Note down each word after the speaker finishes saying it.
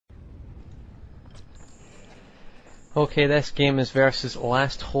Okay, this game is versus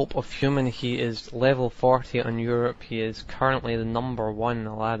Last Hope of Human. He is level 40 on Europe. He is currently the number 1 on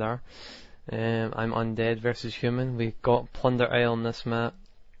the ladder. I'm undead versus human. We've got Plunder Isle on this map.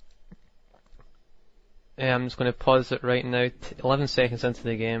 I'm just going to pause it right now, 11 seconds into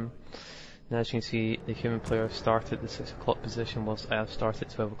the game. And as you can see, the human player started at the 6 o'clock position whilst I have started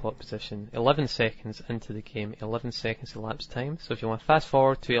at 12 o'clock position. 11 seconds into the game, 11 seconds elapsed time. So if you want to fast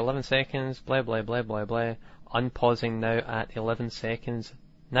forward to 11 seconds, blah blah blah blah blah, unpausing now at 11 seconds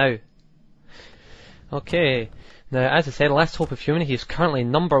now. Okay, now as I said, Last Hope of Human, he is currently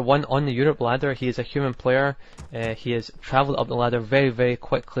number 1 on the Europe ladder. He is a human player. He has travelled up the ladder very very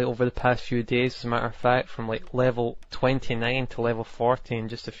quickly over the past few days, as a matter of fact, from like level 29 to level 40 in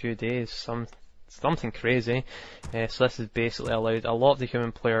just a few days, something crazy. So this has basically allowed a lot of the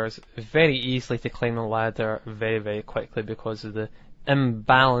human players very easily to climb the ladder very very quickly because of the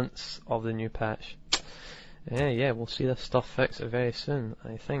imbalance of the new patch. Yeah, we'll see this stuff fixed very soon,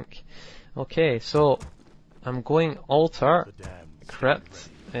 I think. Okay, so I'm going altar, crypt.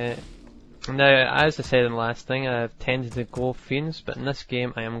 Now, as I said in the last thing, I've tended to go fiends, but in this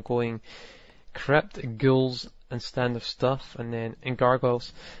game I am going crypt, ghouls, and standard stuff, and then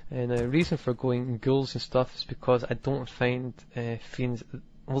gargoyles. And the reason for going ghouls and stuff is because I don't find fiends.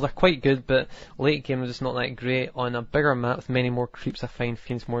 Well, they're quite good, but late game is not that great. On a bigger map with many more creeps, I find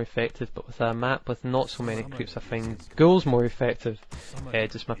fiends more effective, but with a map with not so many creeps, I find ghouls more effective.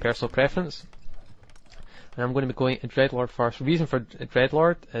 Just my personal preference. And I'm going to be going a Dreadlord first. The reason for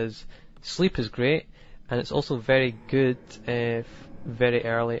Dreadlord is sleep is great, and it's also very good very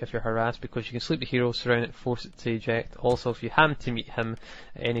early if you're harassed, because you can sleep the hero, surround it, force it to eject. Also, if you happen to meet him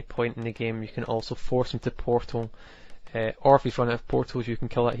at any point in the game, you can also force him to portal. Or if he's run out of portals, you can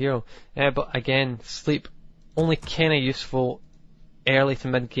kill that hero. But again, sleep only kinda useful early to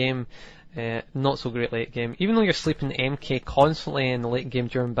mid game, not so great late game. Even though you're sleeping MK constantly in the late game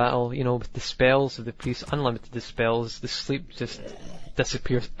during battle, you know, with the spells of the priest, unlimited dispels, the sleep just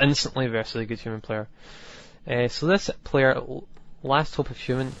disappears instantly versus a good human player. So this player, Last Hope of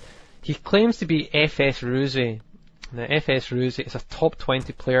Human, he claims to be FS Ruzi. Now FS Ruzi is a top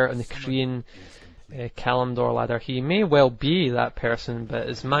 20 player on the Korean Kalimdor ladder. He may well be that person, but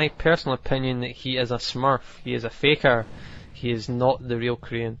it's my personal opinion that he is a smurf. He is a faker. He is not the real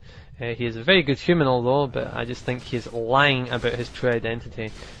Korean. He is a very good human although, but I just think he is lying about his true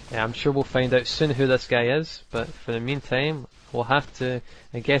identity. I'm sure we'll find out soon who this guy is, but for the meantime, we'll have to,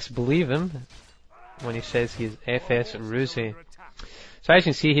 I guess, believe him when he says he is FS Ruzi. So as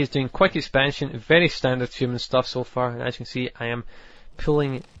you can see, he's doing quick expansion, very standard human stuff so far, and as you can see, I am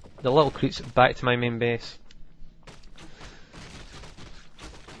pulling the little creeps back to my main base.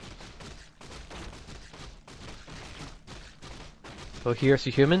 So here's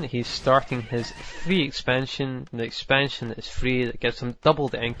the human. He's starting his free expansion, the expansion that is free, that gives him double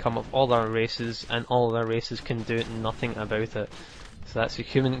the income of all our races, and all our races can do nothing about it. So that's the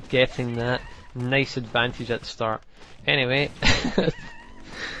human getting that nice advantage at the start. Anyway,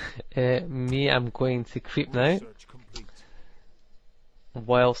 I'm going to creep now,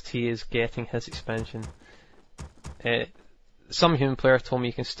 whilst he is getting his expansion. Some human player told me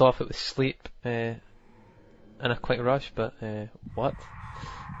you can stop it with sleep in a quick rush, but what?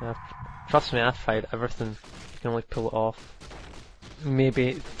 Trust me, I've tried everything. You can only pull it off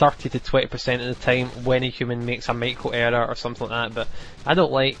maybe 30 to 20% of the time when a human makes a micro error or something like that, but I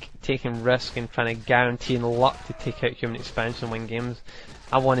don't like taking risk and trying to guarantee luck to take out human expansion and win games.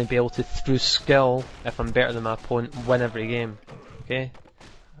 I want to be able to, through skill, if I'm better than my opponent, win every game. Okay?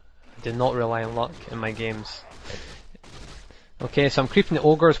 I do not rely on luck in my games. Okay, so I'm creeping the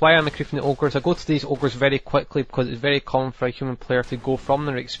ogres. Why am I creeping the ogres? I go to these ogres very quickly because it's very common for a human player to go from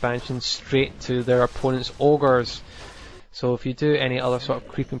their expansion straight to their opponent's ogres. So if you do any other sort of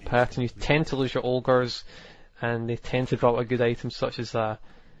creeping pattern, you tend to lose your ogres, and they tend to drop a good item such as a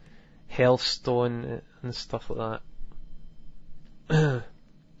hellstone and stuff like that.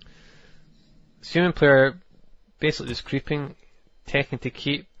 This human player basically just creeping, taking to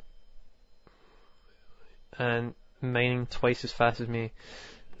keep, and mining twice as fast as me.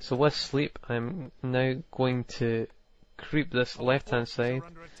 So with sleep, I'm now going to creep this left hand side,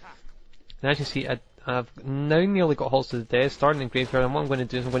 and as you can see, I've now nearly got Halls to the Dead, starting in Graveyard, and what I'm going to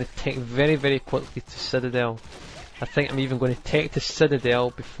do is I'm going to take very very quickly to Citadel. I think I'm even going to take to Citadel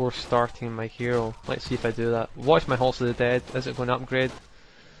before starting my hero. Let's see if I do that. Watch my Halls to the Dead. Is it going to upgrade?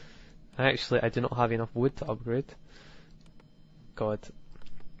 Actually, I do not have enough wood to upgrade. God.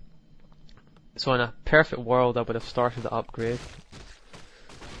 So in a perfect world I would have started the upgrade.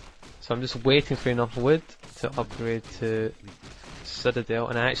 So I'm just waiting for enough wood to upgrade to citadel,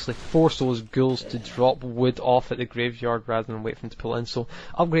 and I actually force those ghouls to drop wood off at the graveyard rather than wait for them to pull in. So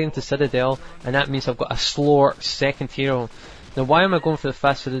upgrading to citadel, and that means I've got a slower second hero. Now why am I going for the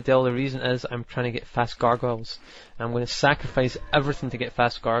fast citadel? The reason is I'm trying to get fast gargoyles. I'm going to sacrifice everything to get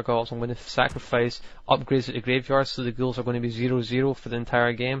fast gargoyles. I'm going to sacrifice upgrades at the graveyard, so the ghouls are going to be 0-0 for the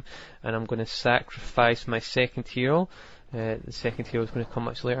entire game, and I'm going to sacrifice my second hero. The second hero is going to come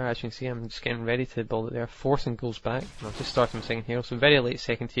much later. As you can see, I'm just getting ready to build it there, forcing ghouls back. And I've just started my second hero, so very late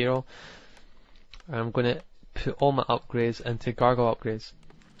second hero. And I'm going to put all my upgrades into gargoyle upgrades.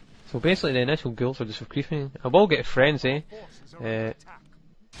 So basically the initial ghouls are just for creeping. I will get a frenzy,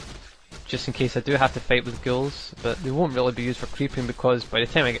 just in case I do have to fight with ghouls, but they won't really be used for creeping, because by the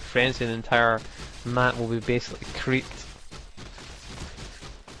time I get frenzy the entire map will be basically creeped.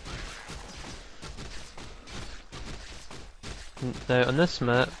 Now on this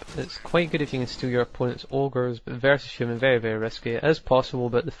map, it's quite good if you can steal your opponent's ogres, but versus human, very very risky. It is possible,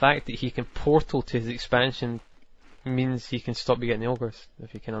 but the fact that he can portal to his expansion means he can stop you getting the ogres,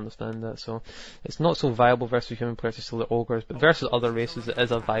 if you can understand that. So it's not so viable versus human players to steal the ogres, but versus other races it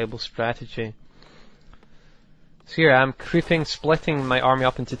is a viable strategy. So here I am creeping, splitting my army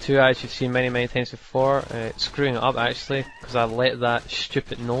up into two, as you've seen many times before, screwing it up actually, because I let that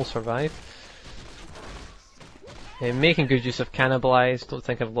stupid null survive. Making good use of cannibalize. Don't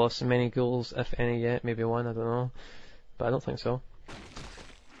think I've lost many ghouls, if any yet, maybe one, I don't know, but I don't think so.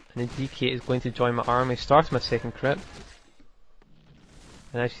 And the DK is going to join my army, start my second crypt.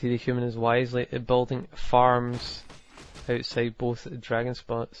 And as you see, the human is wisely building farms outside both dragon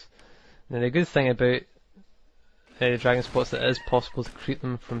spots. Now the good thing about dragon spots, that it is possible to creep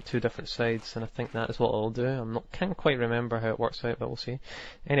them from two different sides, and I think that is what I'll do. Can't quite remember how it works out, but we'll see.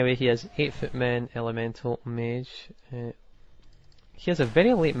 Anyway, he has 8-foot-men, elemental, mage. He has a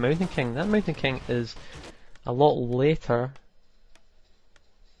very late Mountain King. That Mountain King is a lot later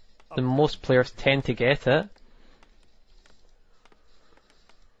than most players tend to get it.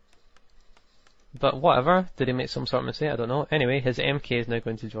 But whatever, did he make some sort of mistake? I don't know. Anyway, his MK is now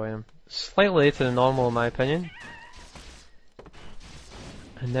going to join him. Slightly later than normal in my opinion.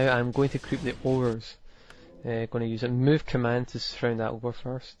 And now I'm going to creep the ogres. Going to use a move command to surround that ogre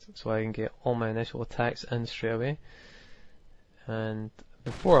first, so I can get all my initial attacks in straight away. And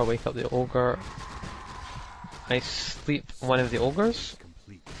before I wake up the ogre, I sleep one of the ogres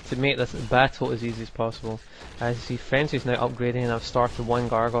to make this battle as easy as possible. As you see, Frenzy's now upgrading, and I've started one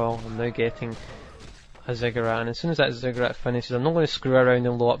gargoyle. I'm now getting a ziggurat, and as soon as that ziggurat finishes, I'm not going to screw around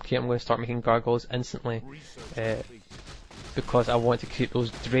in low upkeep. I'm going to start making gargoyles instantly, because I want to keep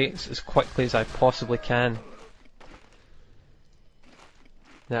those drakes as quickly as I possibly can.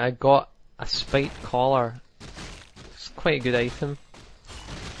 Now I got a spiked collar. It's quite a good item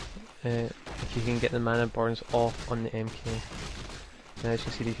if you can get the mana burns off on the MK. Now as you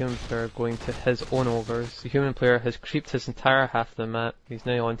can see, the human player going to his own ogres. The human player has creeped his entire half of the map. He's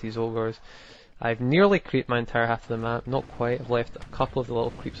now on to his ogres. I've nearly creeped my entire half of the map, not quite. I've left a couple of the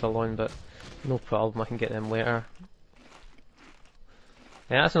little creeps alone, but no problem, I can get them later.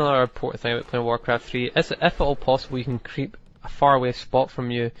 Yeah, that's another important thing about playing Warcraft 3. If at all possible, you can creep a far away spot from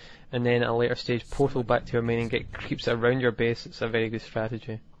you, and then at a later stage portal back to your main and get creeps around your base. It's a very good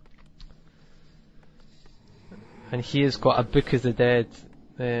strategy. And he has got a Book of the Dead.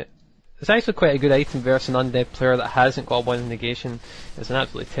 It's actually quite a good item versus an undead player that hasn't got a one negation. It's an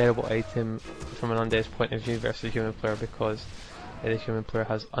absolutely terrible item from an undead's point of view versus a human player, because the human player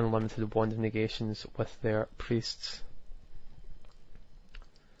has unlimited wand negations with their priests.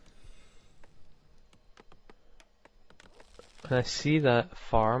 And I see that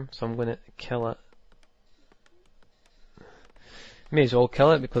farm, so I'm going to kill it. May as well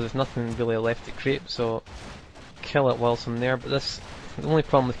kill it because there's nothing really left to creep, so kill it whilst I'm there. But the only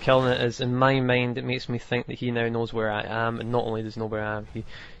problem with killing it is, in my mind, it makes me think that he now knows where I am, and not only does he know where I am,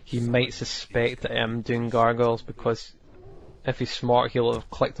 he might suspect that I'm doing gargoyles, because if he's smart he'll have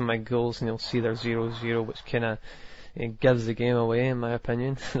clicked on my ghouls and he'll see they're 0-0, which kinda gives the game away in my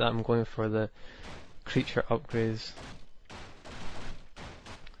opinion, that I'm going for the creature upgrades.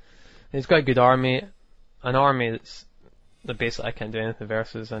 He's got a good army, an army that basically I can't do anything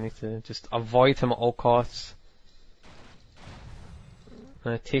versus. I need to just avoid him at all costs.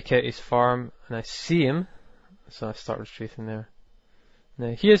 And I take out his farm, and I see him, so I start retreating there.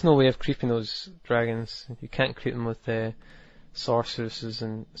 Now he has no way of creeping those dragons. You can't creep them with sorceresses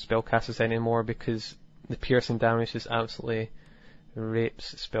and spellcasters anymore, because the piercing damage just absolutely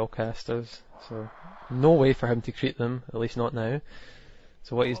rapes spellcasters. So no way for him to creep them, at least not now.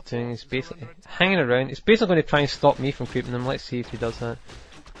 So what he's doing is basically hanging around. He's basically going to try and stop me from creeping them. Let's see if he does that.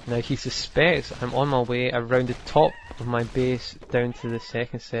 Now he suspects I'm on my way around the top of my base down to the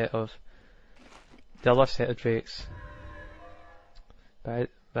other set of drakes. But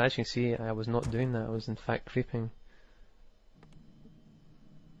as you can see, I was not doing that, I was in fact creeping.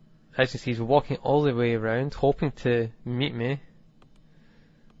 As you can see, he's walking all the way around, hoping to meet me.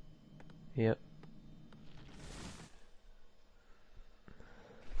 Yep.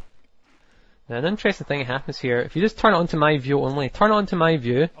 Now an interesting thing happens here. If you just turn it onto my view only, turn it onto my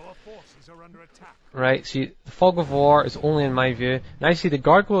view. Right, so the fog of war is only in my view. Now you see the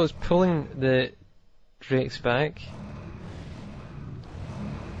gargoyle is pulling the drakes back.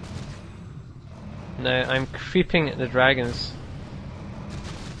 Now I'm creeping at the dragons.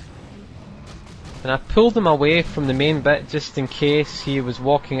 And I pulled him away from the main bit just in case he was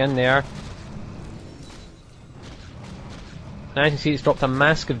walking in there. Now you can see it's dropped a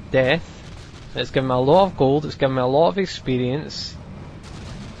Mask of Death. It's given me a lot of gold, it's given me a lot of experience.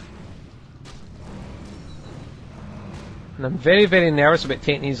 And I'm very, very nervous about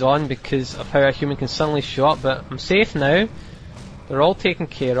taking these on because of how a human can suddenly show up, but I'm safe now. They're all taken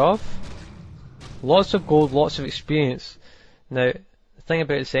care of. Lots of gold, lots of experience. Now, the thing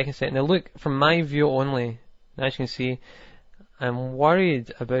about the second set, now look, from my view only, as you can see, I'm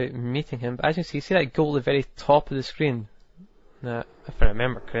worried about meeting him, but as you can see that goal at the very top of the screen? Now, if I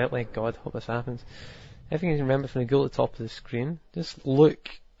remember correctly, God, hope this happens. If you can remember from the goal at the top of the screen, just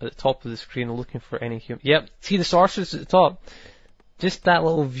look at the top of the screen looking for any human. Yep, see the sorceress at the top? Just that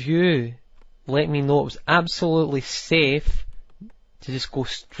little view let me know it was absolutely safe to just go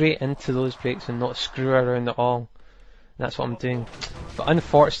straight into those breaks and not screw around at all. And that's what I'm doing. But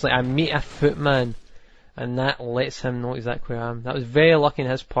unfortunately, I meet a footman, and that lets him know exactly where I am. That was very lucky on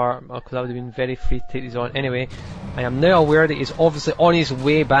his part, because I would have been very free to take these on. Anyway, I am now aware that he's obviously on his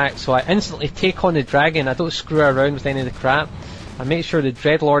way back, so I instantly take on the dragon. I don't screw around with any of the crap. I make sure the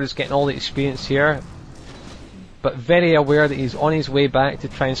Dreadlord is getting all the experience here, but very aware that he's on his way back to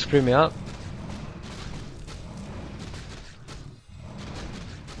try and screw me up.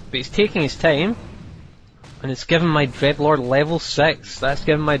 But he's taking his time, and it's given my Dreadlord level 6. That's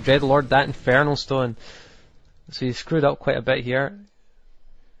given my Dreadlord that Infernal Stone. So he's screwed up quite a bit here.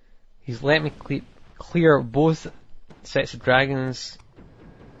 He's let me clear both sets of dragons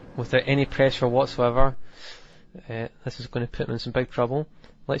without any pressure whatsoever. This is going to put him in some big trouble.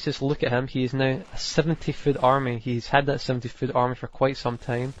 Let's just look at him. He is now a 70-foot army. He's had that 70-foot army for quite some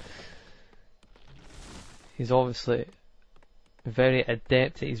time. He's obviously very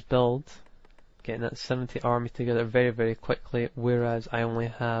adept at his build, getting that 70 army together very, very quickly, whereas I only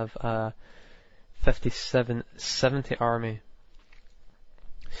have a 57-70 army.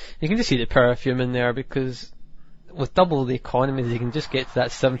 You can just see the power of human there, because with double the economy they can just get to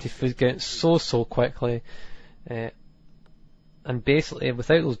that 70 foot count so quickly. And basically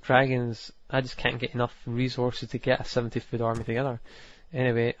without those dragons I just can't get enough resources to get a 70 foot army together.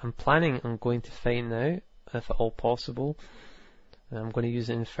 Anyway, I'm planning on going to fight now, if at all possible. I'm going to use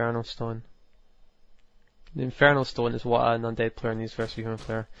the Infernal Stone. The Infernal Stone is what an undead player needs versus a human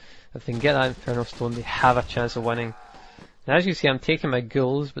player. If they can get that Infernal Stone, they have a chance of winning. Now as you see, I'm taking my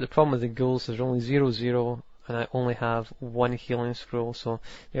ghouls, but the problem with the ghouls is they're only 0-0, and I only have one healing scroll, so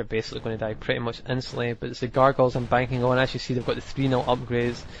they're basically going to die pretty much instantly. But it's the gargoyles I'm banking on. As you see, they've got the 3-0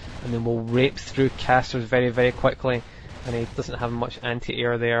 upgrades, and then we'll rape through casters very, very quickly. And he doesn't have much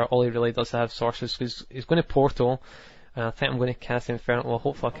anti-air there. All he really does have sorcerers, because he's going to portal. And I think I'm going to cast the Infernal, well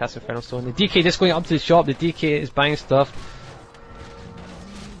hopefully I'll cast the Infernal Stone. The DK just going up to the shop, the DK is buying stuff.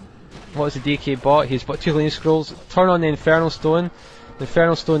 What has the DK bought? He's bought 2 healing scrolls. Turn on the Infernal Stone. The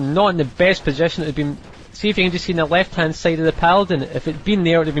Infernal Stone not in the best position. It would have been, see if you can just see on the left hand side of the Paladin. If it had been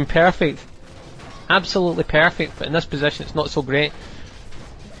there it would have been perfect. Absolutely perfect, but in this position it's not so great.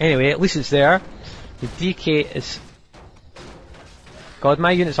 Anyway, at least it's there. The DK is, God,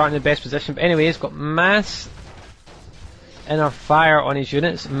 my units aren't in the best position, but anyway, he's got mass inner fire on his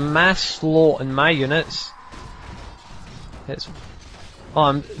units, mass slow on my units. It's,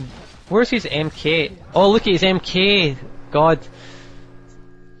 oh, where's his MK? Oh, look at his MK. God,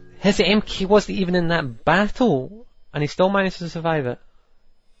 his MK wasn't even in that battle, and he still managed to survive it.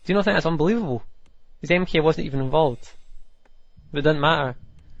 Do you not think that's unbelievable? His MK wasn't even involved, but it doesn't matter.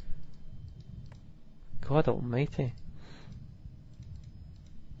 God almighty.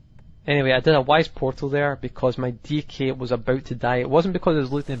 Anyway, I did a wise portal there because my DK was about to die. It wasn't because I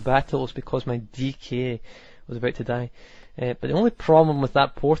was losing the battle, it was because my DK was about to die. But the only problem with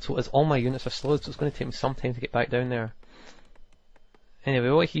that portal is all my units are slowed, so it's going to take me some time to get back down there. Anyway,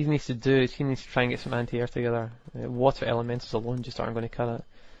 what he needs to do is he needs to try and get some anti-air together. Water elementals alone just aren't going to cut it.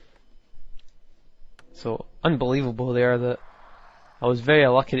 So, unbelievable there that I was very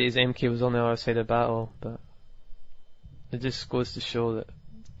lucky that his MK was on the other side of battle, but it just goes to show that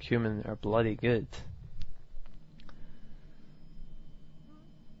human are bloody good.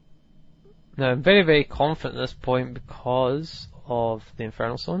 Now I'm very, very confident at this point because of the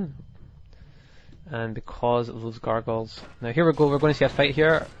Infernal Stone and because of those gargoyles. Now here we go, we're going to see a fight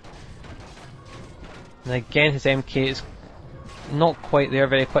here. And again his MK is not quite there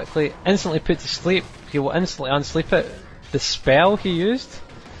very quickly. Instantly put to sleep. He will instantly unsleep it. The spell he used.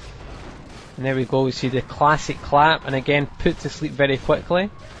 And there we go, we see the classic clap, and again put to sleep very quickly.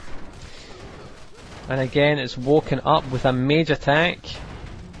 And again it's woken up with a mage attack.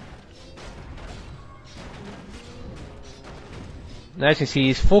 Now as you can see,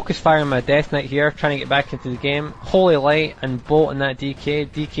 he's focus firing my Death Knight here, trying to get back into the game. Holy Light and Bolt on that DK.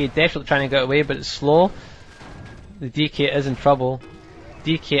 DK definitely trying to get away, but it's slow. The DK is in trouble.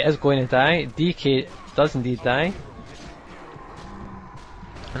 DK is going to die. DK does indeed die.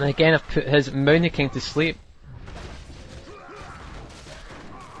 And again I've put his Mountain King to sleep.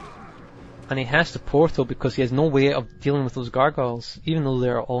 And he has to portal because he has no way of dealing with those gargoyles, even though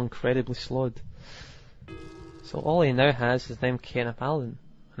they're all incredibly slowed. So all he now has is an MK and a Paladin.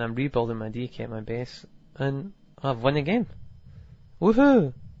 And I'm rebuilding my DK at my base. And I've won the game.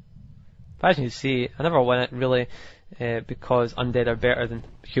 Woohoo! But as you can see, I never won it really because undead are better than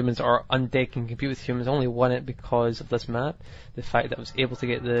humans, or undead can compete with humans. I only won it because of this map. The fact that I was able to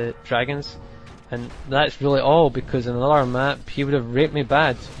get the dragons. And that's really all, because in another map he would have raped me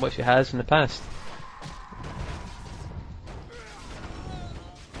bad, which he has in the past.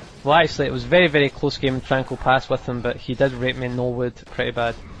 Well actually it was very, very close game in Tranquil Pass with him, but he did rape me in Norwood pretty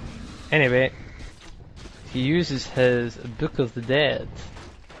bad. Anyway, he uses his Book of the Dead.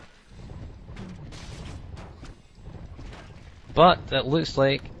 But it looks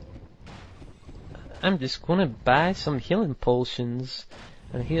like I'm just going to buy some healing potions,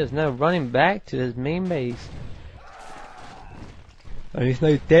 and he is now running back to his main base. And he's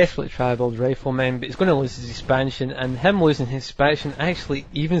now desperately trying to build riflemen, but he's going to lose his expansion, and him losing his expansion actually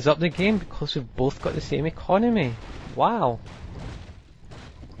evens up the game because we've both got the same economy. Wow.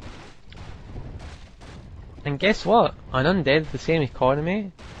 And guess what? An undead with the same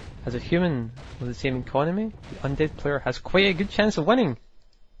economy as a human with the same economy, the undead player has quite a good chance of winning.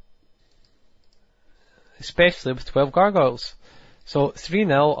 Especially with 12 gargoyles. So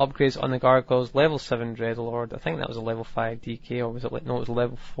 3-0 upgrades on the gargoyles, level 7 Dreadlord. I think that was a level 5 DK, or was it no, it was a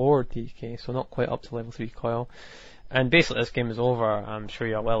level 4 DK, so not quite up to level 3 coil. And basically this game is over, I'm sure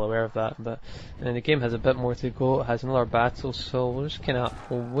you're well aware of that, but and the game has a bit more to go, it has another battle, so we'll just kinda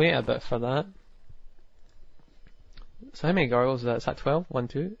wait a bit for that. So how many gargoyles is that 12? 1,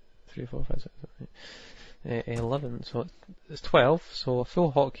 2, 3, 4, 5, 6, 7, 8, 11, so it's 12, so a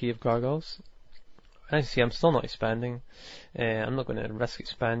full hotkey of gargoyles. As you see, I'm still not expanding. I'm not going to risk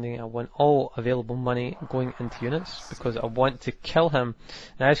expanding. I want all available money going into units because I want to kill him.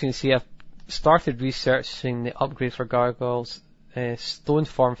 Now as you can see, I've started researching the upgrade for gargoyles, stone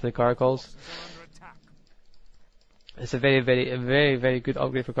form for the gargoyles. It's a very, very good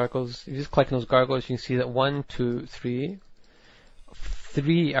upgrade for gargoyles. If you just click on those gargoyles, you can see that 1, 2, 3.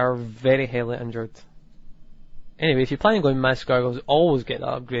 3 are very heavily injured. Anyway, if you're planning on going mass gargoyles, always get that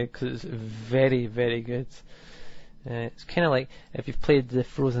upgrade because it's very, very good. It's kind of like if you've played the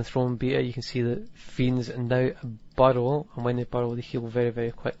Frozen Throne beta, you can see that fiends now burrow, and when they burrow, they heal very,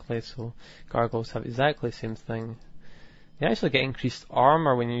 very quickly. So gargoyles have exactly the same thing. They actually get increased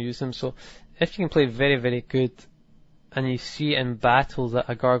armor when you use them. So if you can play very, very good, and you see in battle that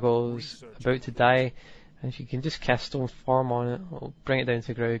a gargoyle's about to die, and if you can just cast Stone Form on it, it'll bring it down to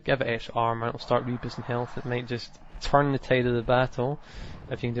the ground, give it extra armor, it'll start reboosting health. It might just turn the tide of the battle.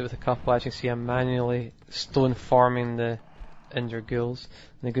 If you can do it with a couple, as you can see, I'm manually Stone Forming the injured ghouls.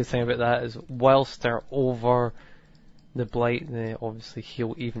 And the good thing about that is, whilst they're over the blight, they obviously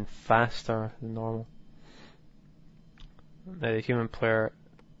heal even faster than normal. Now the human player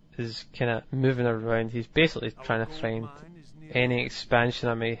is kind of moving around. He's basically trying to find any expansion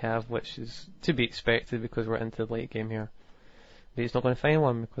I may have, which is to be expected because we're into the late game here. But he's not going to find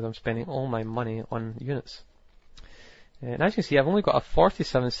one because I'm spending all my money on units. And as you can see, I've only got a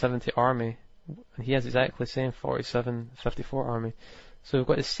 4770 army, and he has exactly the same 4754 army. So we've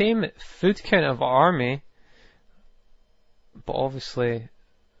got the same food count of army, but obviously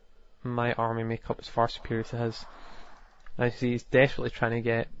my army makeup is far superior to his. As you see, he's desperately trying to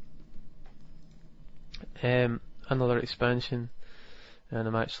get another expansion, and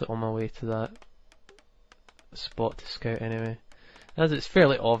I'm actually on my way to that spot to scout anyway. As it's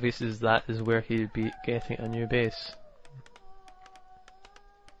fairly obvious is that is where he'd be getting a new base.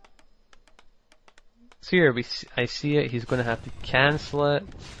 So here I see it. He's going to have to cancel it.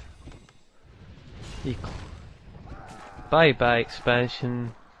 Bye bye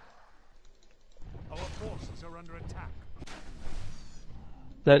expansion. Our forces are under attack.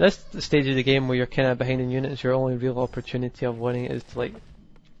 Now this the stage of the game where you're kind of behind in units. Your only real opportunity of winning is to like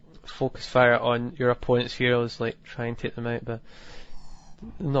focus fire on your opponent's heroes, like try and take them out, but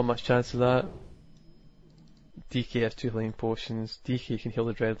not much chance of that. DK has 2 healing potions. DK can heal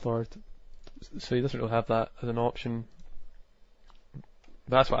the Dreadlord, so he doesn't really have that as an option.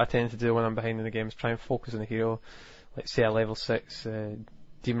 But that's what I tend to do when I'm behind in the game, is try and focus on the hero. Like say a level 6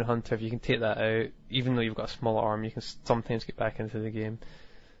 Demon Hunter, if you can take that out, even though you've got a smaller army, you can sometimes get back into the game.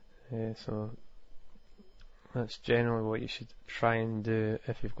 So that's generally what you should try and do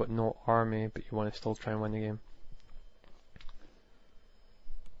if you've got no army but you want to still try and win the game.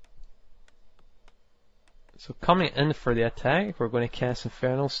 So coming in for the attack, we're going to cast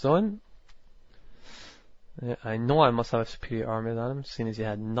Infernal Stone. I know I must have a superior army than him, seeing as he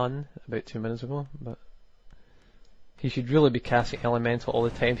had none about 2 minutes ago, but he should really be casting Elemental all the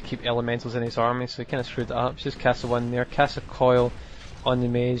time to keep Elementals in his army, so he kind of screwed it up. Just cast a 1 there, cast a coil on the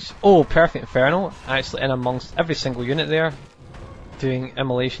mage. Oh, perfect Infernal, actually in amongst every single unit there, doing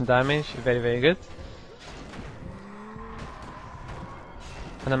immolation damage. Very, very good.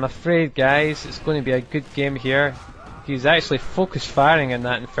 And I'm afraid, guys, it's going to be a good game here. He's actually focus firing in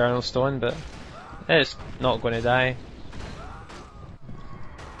that Infernal Stone, but it's not going to die.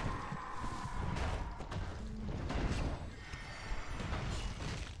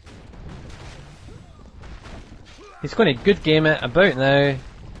 He's going to good game it about now.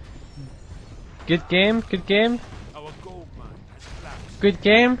 Good game, good game. Good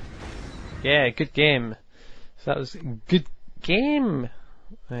game. Yeah, good game. So that was good game.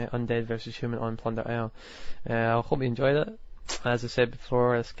 Undead versus Human on Plunder Isle. I hope you enjoyed it. As I said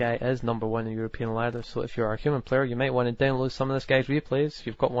before, this guy is number 1 in the European ladder, so if you're a Human player, you might want to download some of this guy's replays if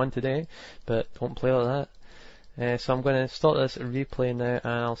you've got one today, but don't play like that. So I'm going to start this replay now,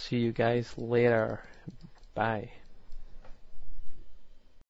 and I'll see you guys later. Bye.